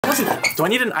Honestly, do I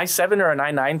need an i7 or an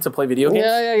i9 to play video games?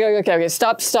 Yeah, okay,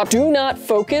 stop. Do not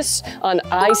focus on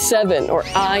i7 or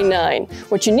i9.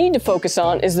 What you need to focus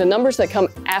on is the numbers that come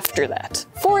after that.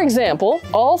 For example,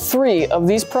 all 3 of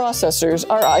these processors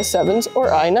are i7s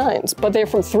or i9s, but they're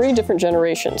from 3 different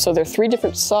generations, so they're 3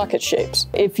 different socket shapes.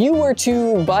 If you were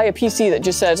to buy a PC that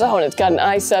just says, oh, and it's got an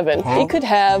i7, it could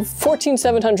have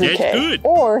 14700K,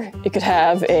 or it could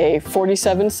have a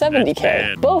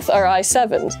 4770K. Both are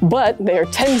i7s, but they are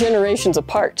 10 generations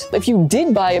apart. If you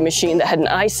did buy a machine that had an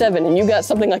i7 and you got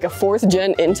something like a 4th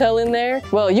gen Intel in there,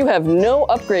 well, you have no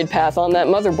upgrade path on that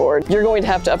motherboard. You're going to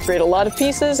have to upgrade a lot of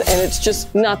pieces, and it's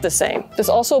just not the same. This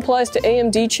also applies to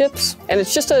AMD chips, and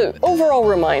it's just an overall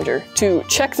reminder to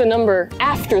check the number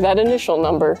after that initial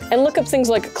number and look up things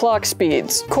like clock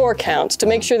speeds, core counts, to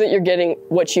make sure that you're getting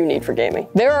what you need for gaming.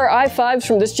 There are i5s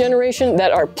from this generation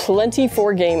that are plenty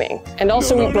for gaming, and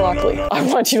also eat broccoli. I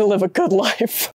want you to live a good life.